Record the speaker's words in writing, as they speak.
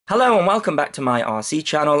Hello and welcome back to my RC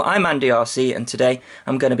channel. I'm Andy RC and today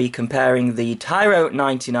I'm going to be comparing the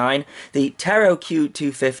Tyro99, the Tero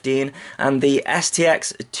Q215 and the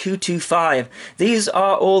STX225. These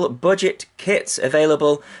are all budget kits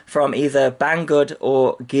available from either Banggood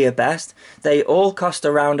or GearBest. They all cost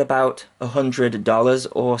around about $100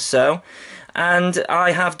 or so. And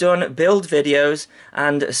I have done build videos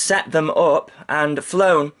and set them up and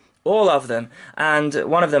flown all of them, and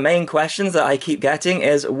one of the main questions that I keep getting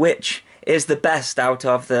is which is the best out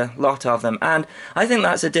of the lot of them, and I think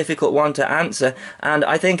that's a difficult one to answer, and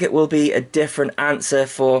I think it will be a different answer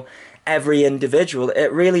for every individual.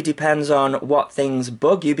 It really depends on what things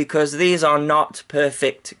bug you, because these are not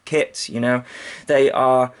perfect kits, you know. They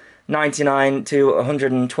are $99 to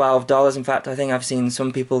 $112. In fact, I think I've seen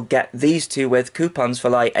some people get these two with coupons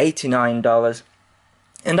for like $89.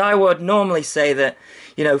 And I would normally say that,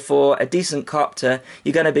 you know, for a decent copter,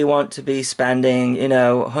 you're going to want to be spending, you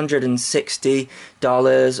know, $160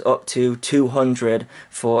 up to $200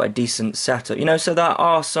 for a decent setup. You know, so there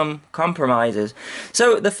are some compromises.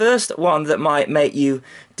 So the first one that might make you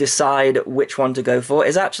decide which one to go for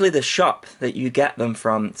is actually the shop that you get them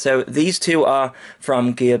from. So these two are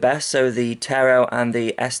from GearBest, so the Tero and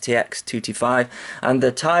the STX225, and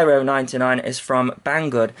the Tyro99 is from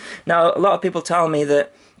Banggood. Now, a lot of people tell me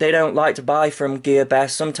that they don't like to buy from GearBest.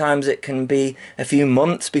 Sometimes it can be a few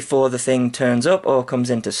months before the thing turns up or comes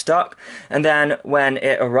into stock, and then when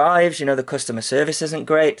it arrives, you know, the customer service isn't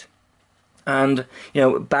great. And, you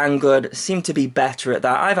know, Banggood seem to be better at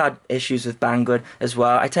that. I've had issues with Banggood as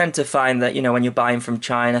well. I tend to find that, you know, when you're buying from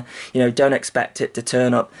China, you know, don't expect it to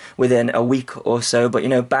turn up within a week or so. But, you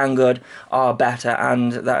know, Banggood are better,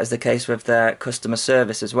 and that is the case with their customer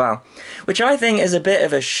service as well. Which I think is a bit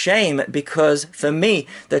of a shame, because for me,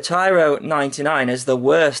 the Tyro99 is the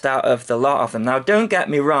worst out of the lot of them. Now, don't get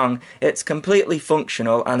me wrong, it's completely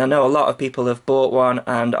functional, and I know a lot of people have bought one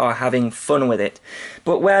and are having fun with it.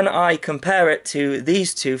 But when I compare it to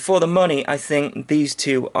these two, for the money, I think these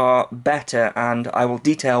two are better, and I will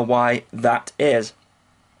detail why that is.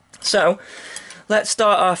 So, let's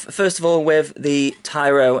start off, first of all, with the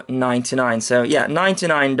Tyro99. So, yeah,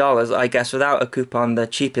 $99, I guess, without a coupon, the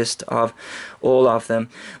cheapest of all of them.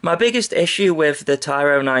 My biggest issue with the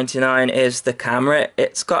Tyro99 is the camera.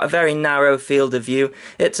 It's got a very narrow field of view.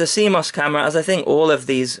 It's a CMOS camera, as I think all of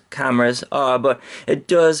these cameras are, but it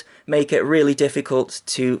does make it really difficult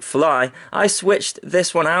to fly. I switched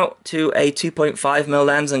this one out to a 2.5mm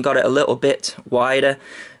lens and got it a little bit wider.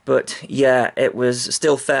 But yeah, it was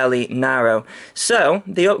still fairly narrow. So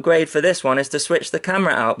the upgrade for this one is to switch the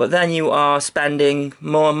camera out, but then you are spending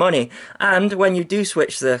more money. And when you do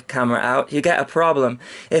switch the camera out, you get a problem.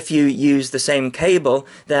 If you use the same cable,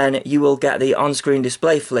 then you will get the on-screen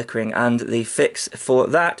display flickering, and the fix for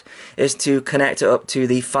that is to connect it up to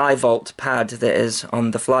the 5-volt pad that is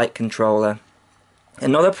on the flight controller.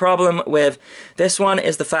 Another problem with this one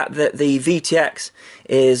is the fact that the VTX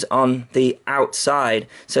is on the outside,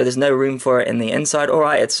 so there's no room for it in the inside.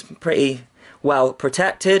 Alright, it's pretty well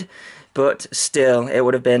protected, but still, it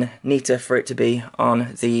would have been neater for it to be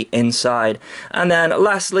on the inside. And then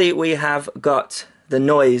lastly, we have got the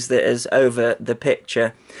noise that is over the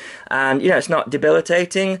picture. And, you know, it's not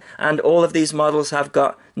debilitating, and all of these models have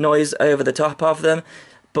got noise over the top of them.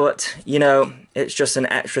 But, you know, it's just an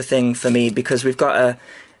extra thing for me, because we've got a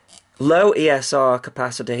low ESR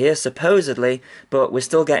capacitor here, supposedly, but we're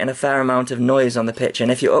still getting a fair amount of noise on the picture. And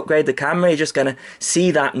if you upgrade the camera, you're just going to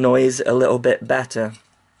see that noise a little bit better.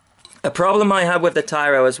 A problem I have with the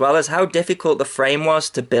Tyro as well is how difficult the frame was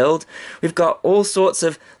to build. We've got all sorts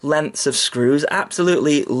of lengths of screws,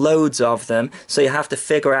 absolutely loads of them, so you have to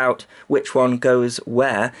figure out which one goes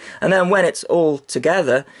where. And then when it's all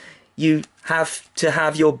together, you have to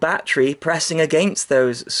have your battery pressing against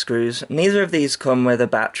those screws. Neither of these come with a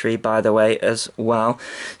battery, by the way, as well.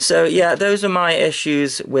 So yeah, those are my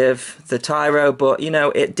issues with the Tyro, but you know,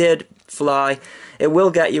 it did fly. It will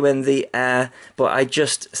get you in the air, but I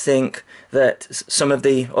just think that some of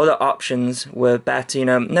the other options were better. You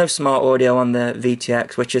know, no smart audio on the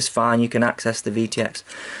VTX, which is fine. You can access the VTX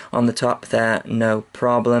on the top there, no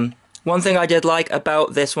problem. One thing I did like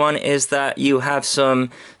about this one is that you have some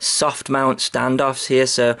soft mount standoffs here,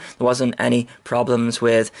 so there wasn't any problems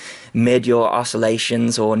with mid-yaw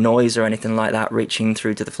oscillations or noise or anything like that reaching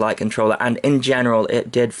through to the flight controller, and in general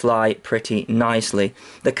it did fly pretty nicely.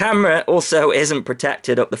 The camera also isn't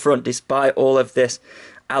protected up the front despite all of this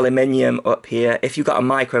aluminium up here. If you've got a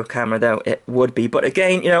micro camera though, it would be. But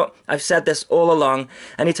again, you know, I've said this all along,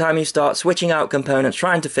 anytime you start switching out components,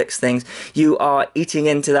 trying to fix things, you are eating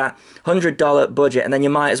into that $100 budget, and then you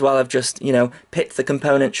might as well have just, you know, picked the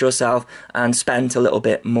components yourself and spent a little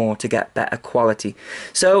bit more to get better quality.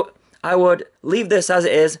 So I would leave this as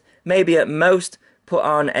it is, maybe at most put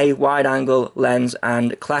on a wide angle lens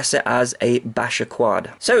and class it as a basher quad.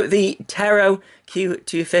 So the Tero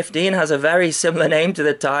Q215 has a very similar name to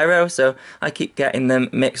the Tyro, so I keep getting them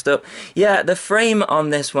mixed up. Yeah, the frame on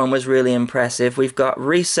this one was really impressive. We've got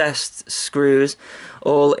recessed screws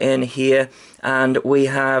all in here, and we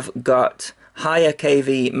have got higher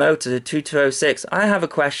kV motor, the 2206. I have a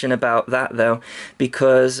question about that though,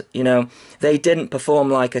 because, you know, they didn't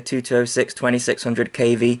perform like a 2206 2600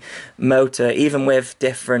 kV motor, even with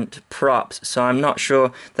different props, so I'm not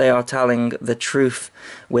sure they are telling the truth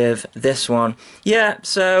with this one. Yeah,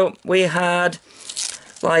 so we had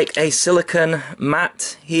like a silicon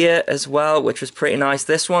mat here as well, which was pretty nice.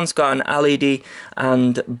 This one's got an LED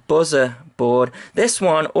and buzzer board. This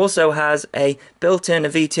one also has a built-in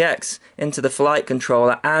VTX into the flight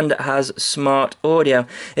controller and has smart audio.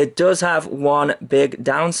 It does have one big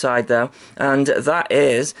downside though, and that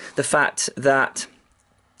is the fact that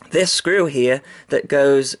this screw here that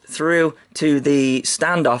goes through to the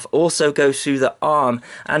standoff also goes through the arm,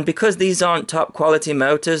 and because these aren't top quality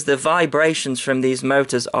motors, the vibrations from these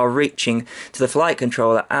motors are reaching to the flight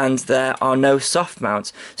controller and there are no soft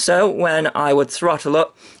mounts. So when I would throttle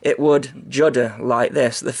up, it would judder like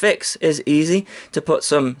this. The fix is easy, to put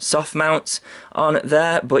some soft mounts on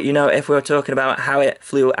there, but you know, if we were talking about how it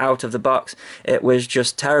flew out of the box, it was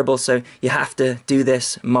just terrible, so you have to do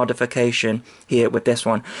this modification here with this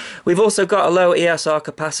one. We've also got a low ESR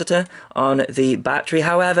capacitor on the battery.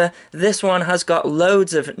 However, this one has got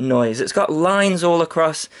loads of noise. It's got lines all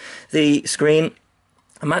across the screen.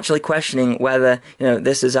 I'm actually questioning whether, you know,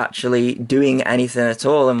 this is actually doing anything at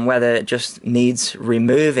all and whether it just needs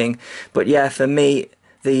removing. But yeah, for me,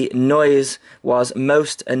 the noise was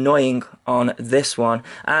most annoying on this one.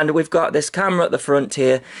 And we've got this camera at the front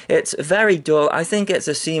here. It's very dull. I think it's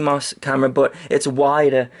a CMOS camera, but it's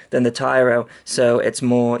wider than the Tyro, so it's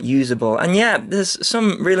more usable. And yeah, there's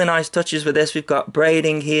some really nice touches with this. We've got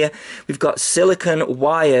braiding here. We've got silicon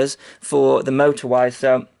wires for the motor wires,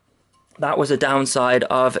 so that was a downside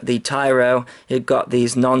of the Tyro. You've got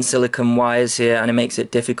these non-silicon wires here and it makes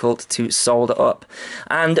it difficult to solder up.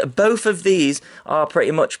 And both of these are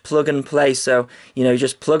pretty much plug and play, so you know, you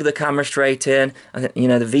just plug the camera straight in, and you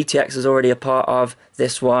know, the VTX is already a part of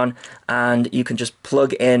this one, and you can just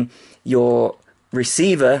plug in your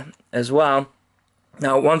receiver as well.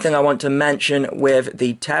 Now, one thing I want to mention with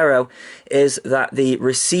the Tero is that the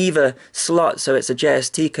receiver slot, so it's a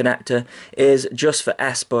JST connector, is just for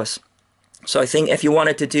S-Bus. So I think if you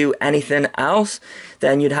wanted to do anything else,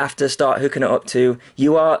 then you'd have to start hooking it up to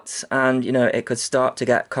UARTs, and you know, it could start to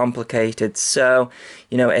get complicated. So,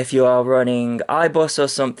 you know, if you are running iBus or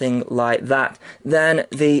something like that, then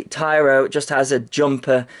the Tyro just has a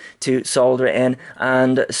jumper to solder it in,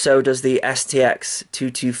 and so does the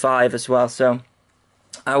STX225 as well. So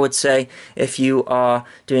I would say if you are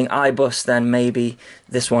doing iBus, then maybe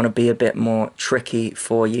this one would be a bit more tricky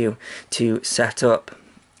for you to set up.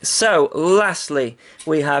 So, lastly,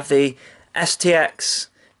 we have the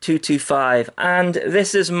STX225, and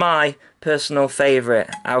this is my personal favourite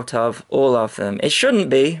out of all of them. It shouldn't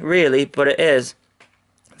be, really, but it is.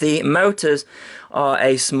 The motors are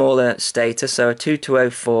a smaller stator, so a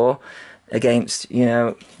 2204 against, you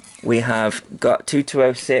know, we have got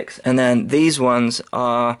 2206, and then these ones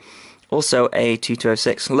are also a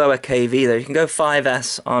 2206, lower kV though. You can go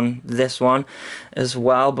 5S on this one as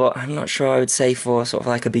well, but I'm not sure I would say for sort of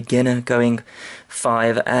like a beginner going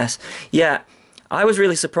 5S. Yeah, I was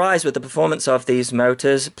really surprised with the performance of these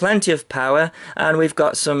motors. Plenty of power, and we've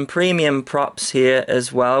got some premium props here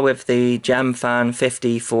as well with the Gemfan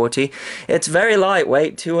 5040. It's very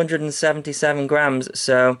lightweight, 277 grams,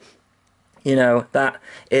 so you know, that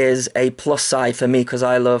is a plus side for me because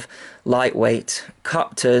I love lightweight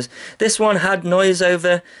copters. This one had noise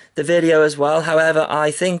over the video as well. However, I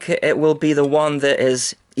think it will be the one that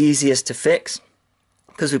is easiest to fix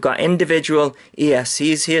because we've got individual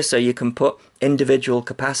ESCs here, so you can put individual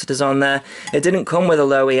capacitors on there. It didn't come with a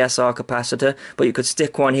low ESR capacitor, but you could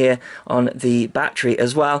stick one here on the battery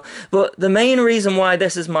as well. But the main reason why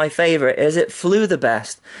this is my favorite is it flew the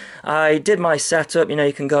best. I did my setup, you know,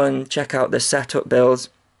 you can go and check out the setup builds,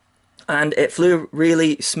 and it flew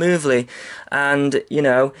really smoothly. And you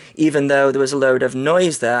know, even though there was a load of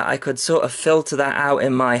noise there, I could sort of filter that out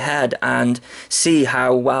in my head and see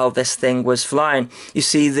how well this thing was flying. You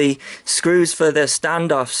see, the screws for the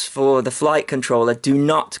standoffs for the flight controller do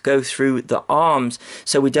not go through the arms,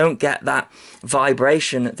 so we don't get that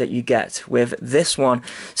vibration that you get with this one.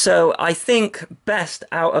 So I think best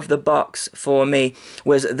out of the box for me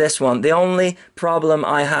was this one. The only problem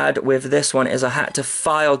I had with this one is I had to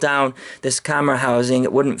file down this camera housing.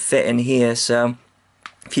 It wouldn't fit in here, so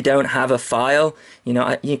if you don't have a file, you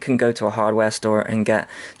know, you can go to a hardware store and get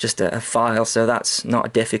just a file, so that's not a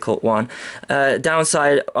difficult one.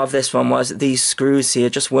 Downside of this one was these screws here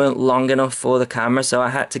just weren't long enough for the camera, so I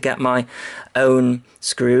had to get my own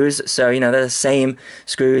screws. So, you know, they're the same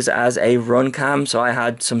screws as a run cam, so I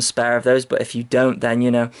had some spare of those, but if you don't, then,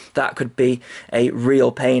 you know, that could be a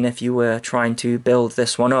real pain if you were trying to build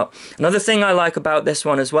this one up. Another thing I like about this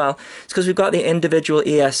one as well is because we've got the individual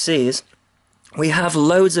ESCs. We have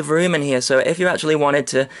loads of room in here, so if you actually wanted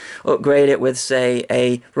to upgrade it with, say,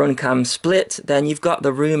 a runcam split, then you've got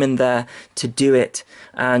the room in there to do it.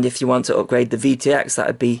 And if you want to upgrade the VTX, that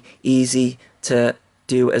would be easy to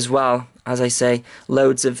do as well. As I say,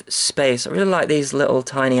 loads of space. I really like these little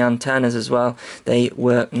tiny antennas as well. They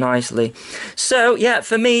work nicely. So yeah,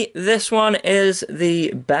 for me, this one is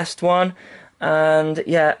the best one. And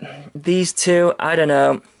yeah, these two, I don't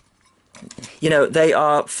know. You know, they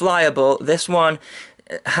are flyable. This one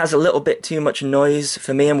has a little bit too much noise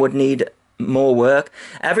for me and would need more work.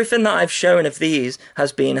 Everything that I've shown of these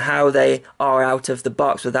has been how they are out of the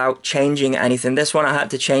box without changing anything. This one I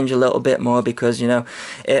had to change a little bit more because, you know,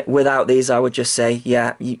 without these I would just say,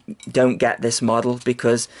 yeah, you don't get this model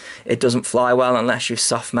because it doesn't fly well unless you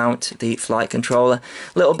soft mount the flight controller.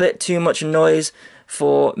 A little bit too much noise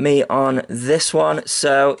for me on this one,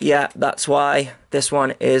 so yeah, that's why this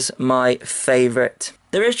one is my favorite.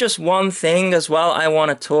 There is just one thing as well I want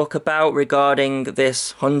to talk about regarding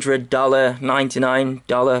this $100,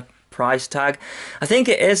 $99 price tag. I think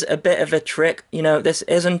it is a bit of a trick. You know, this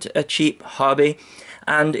isn't a cheap hobby.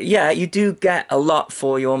 And yeah, you do get a lot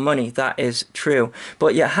for your money, that is true.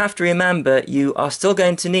 But you have to remember, you are still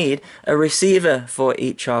going to need a receiver for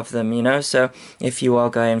each of them, you know. So if you are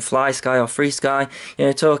going FlySky or FreeSky,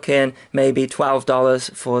 you're talking maybe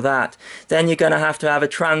 $12 for that. Then you're going to have a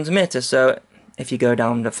transmitter. So if you go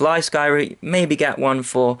down the FlySky route, maybe get one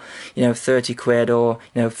for, you know, 30 quid or,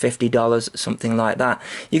 you know, $50, something like that.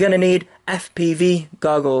 You're going to need FPV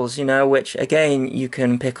goggles, you know, which again, you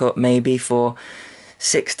can pick up maybe for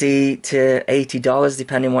 $60 to $80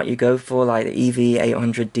 depending what you go for, like the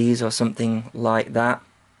EV800Ds or something like that.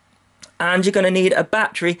 And you're going to need a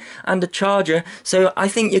battery and a charger, so I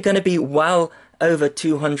think you're going to be well over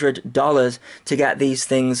 $200 to get these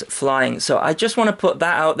things flying. So I just want to put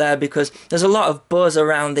that out there because there's a lot of buzz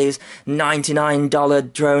around these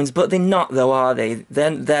 $99 drones, but they're not though, are they?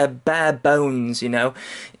 They're bare bones, you know.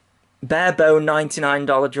 Bare bone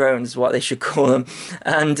 $99 drones is what they should call them,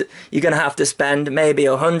 and you're going to have to spend maybe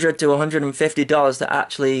 $100 to $150 to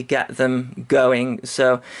actually get them going.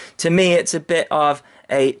 So to me it's a bit of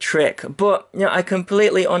a trick, but you know, I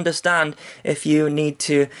completely understand if you need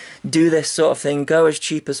to do this sort of thing, go as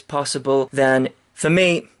cheap as possible. Then for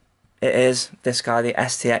me it is this guy, the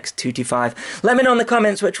STX225. Let me know in the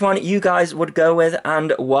comments which one you guys would go with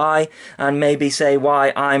and why, and maybe say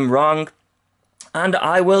why I'm wrong. And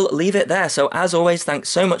I will leave it there. So as always, thanks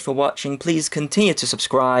so much for watching. Please continue to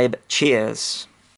subscribe. Cheers.